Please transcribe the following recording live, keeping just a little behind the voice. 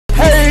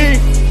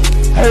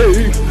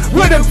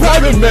in a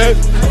private, man.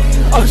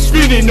 I'm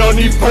speeding on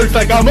these perks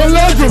like I'm a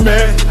legend,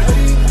 man.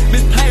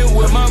 Been playing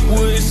with my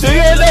wood. See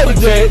you later,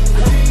 Jay.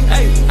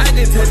 Hey, I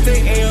just touched the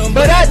M,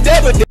 but I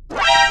never did.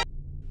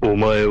 お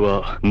前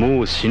は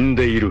もう死ん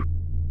でいる。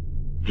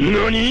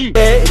何?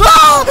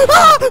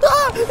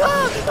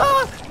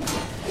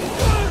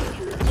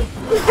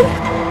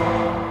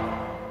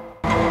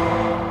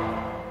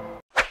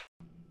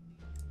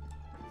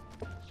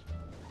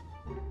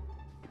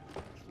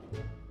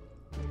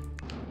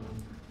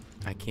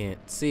 I can't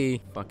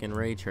see. Fucking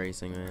ray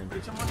tracing, man.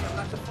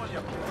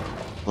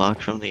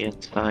 Locked from the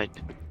inside.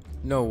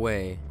 No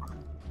way.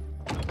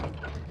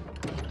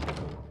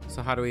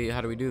 So how do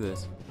we do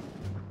this?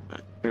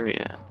 Where are we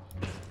at?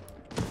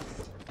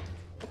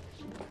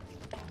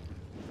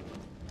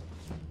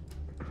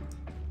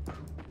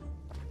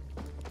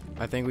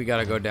 I think we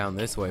gotta go down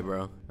this way,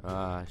 bro.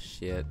 Ah,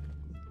 shit.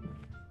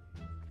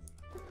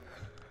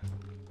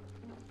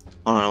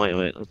 Hold on,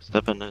 wait. Let's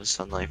step into the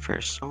sunlight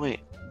first. Oh, wait.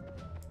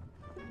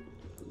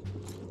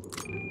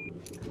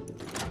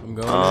 I'm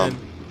going in.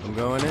 I'm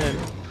going in.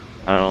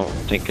 I don't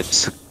think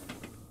it's...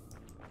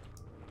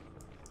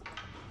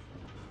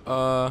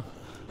 Oh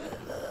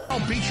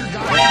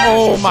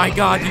my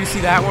god, do you see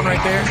that one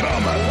right there?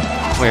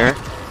 Where?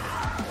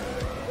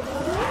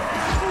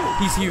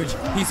 He's huge.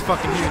 He's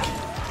fucking huge.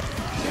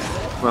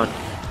 Run.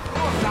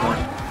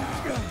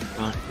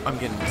 I'm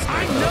getting this.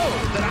 I know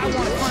that I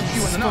want to punch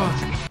you in the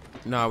nose.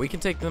 Nah, we can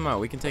take them out.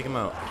 We can take them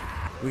out.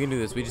 We can do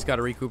this. We just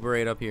gotta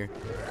recuperate up here.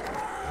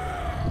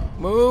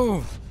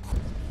 Move!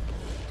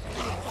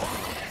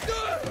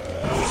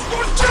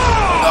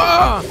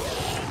 Ah!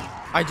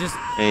 I just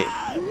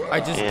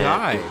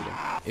died.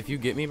 If you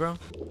get me, bro,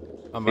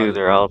 I'm Dude,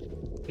 they're all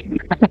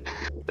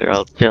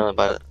chilling,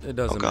 but it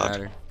doesn't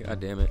matter. God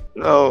damn it.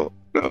 No.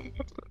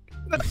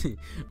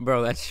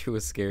 Bro, that shit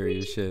was scary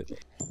as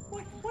shit.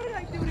 What did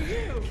I do to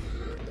you?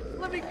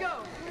 Let me go,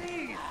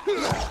 please.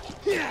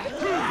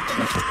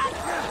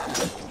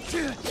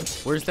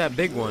 Where's that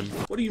big one?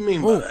 What do you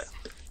mean by that?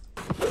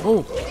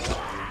 Oh.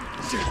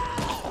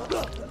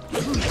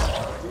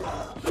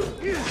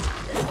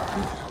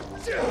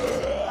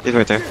 He's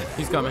right there.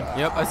 He's coming.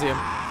 Yep, I see him.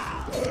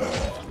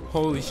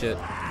 Holy shit.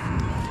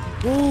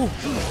 Ooh.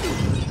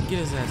 Get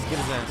his ass. Get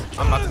his ass.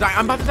 I'm about to die.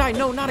 I'm about to die.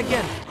 No, not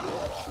again.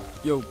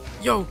 Yo,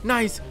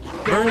 nice.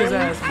 Burn his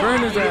ass.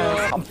 Burn his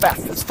ass. I'm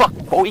fast as fuck,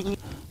 boy.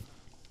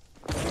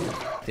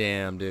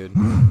 Damn, dude.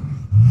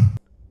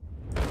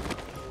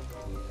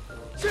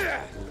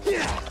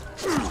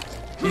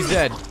 He's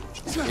dead.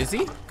 Is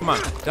he? Come on.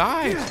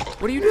 Die.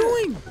 What are you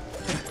doing?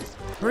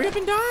 Hurry up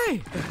and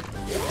die.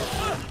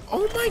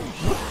 Oh my...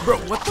 Bro,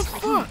 what the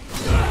fuck?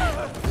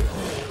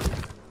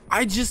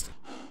 I just...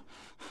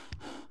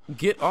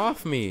 Get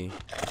off me.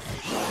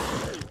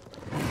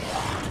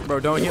 Bro,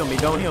 don't heal me.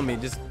 Don't heal me.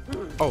 Just...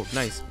 Oh,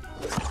 nice.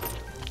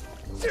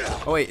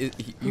 Oh, wait.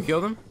 You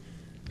killed him?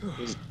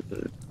 He's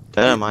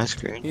dead on my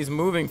screen. He's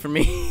moving for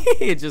me.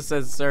 It just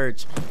says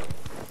search.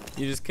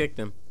 You just kicked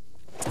him.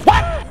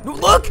 What?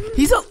 Look!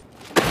 He's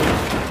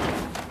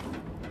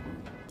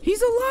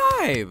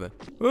alive!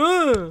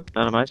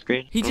 Not on my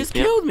screen. He just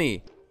killed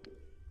me.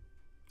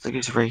 It's like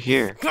he's right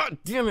here. God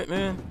damn it,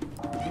 man.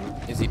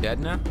 Is he dead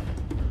now?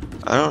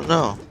 I don't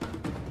know.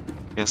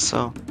 Guess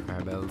so.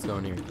 Alright, bet, let's go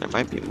in here. There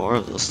might be more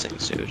of those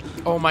things, dude.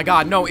 Oh my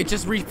god, no, they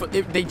just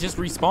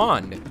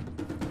respawned.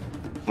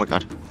 Oh my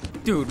god.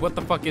 Dude, what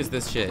the fuck is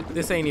this shit?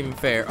 This ain't even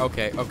fair.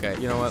 Okay.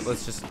 You know what?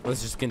 Let's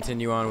just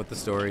continue on with the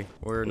story.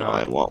 We're No,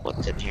 not. I want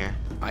what's in here.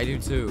 I do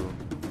too.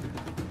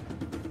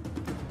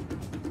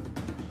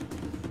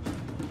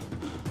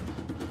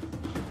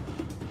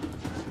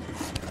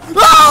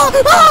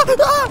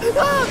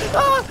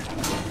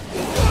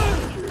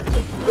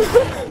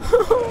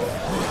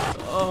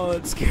 Oh,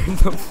 it scared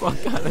the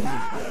fuck out of me.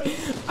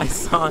 I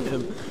saw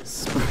him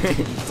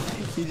sprint.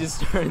 He just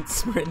started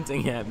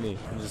sprinting at me.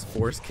 I just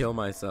force kill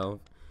myself.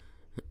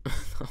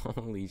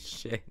 Holy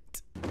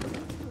shit.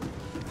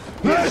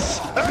 This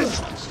is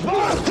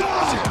Sparta!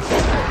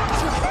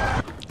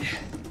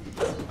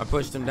 I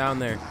pushed him down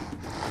there.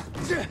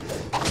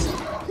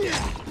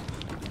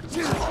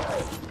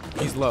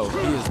 He's low.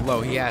 He is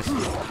low. He has to.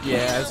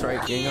 Yeah, that's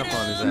right. Gang up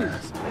on his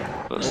ass.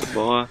 What's the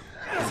boy?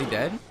 Is he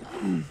dead?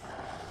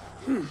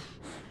 Is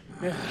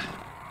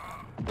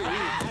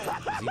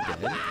he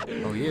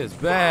dead? Oh, he is.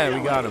 Bad.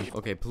 We got him.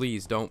 Okay,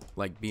 please don't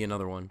like be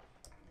another one.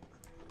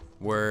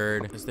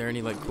 Word. Is there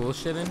any like cool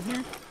shit in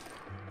here?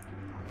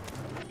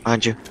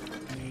 Behind you.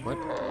 What?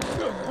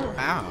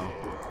 Ow.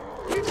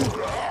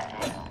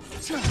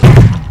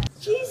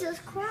 Jesus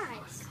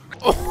Christ.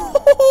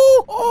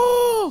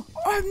 Oh,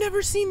 I've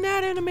never seen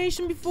that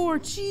animation before.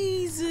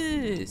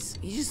 Jesus.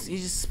 He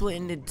just split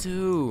into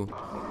two.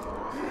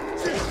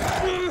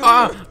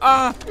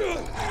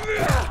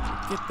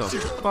 Get the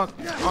fuck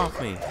off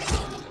me.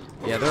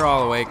 Yeah, they're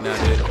all awake now,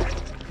 dude.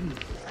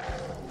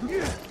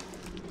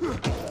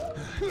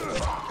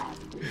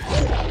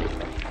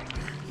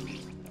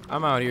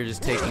 I'm out here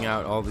just taking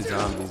out all these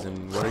zombies,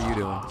 and what are you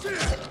doing?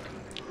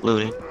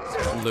 Looting.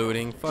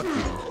 Looting? Fuck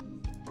you.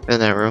 In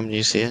that room, do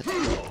you see it?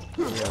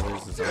 Yeah,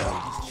 there's this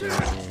just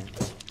chilling here.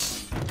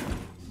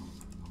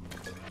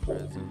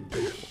 Present.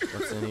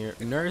 What's in here?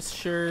 Nurse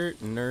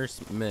shirt, nurse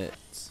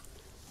mitts,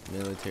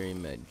 military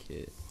med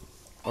kit.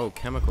 Oh,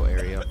 chemical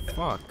area.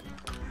 Fuck.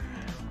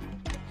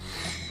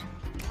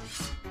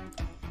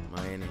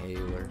 My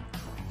inhaler.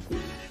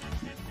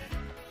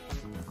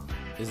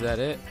 Is that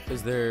it?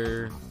 Is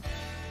there...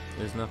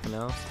 There's nothing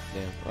else?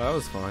 Damn. Well, that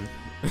was fun.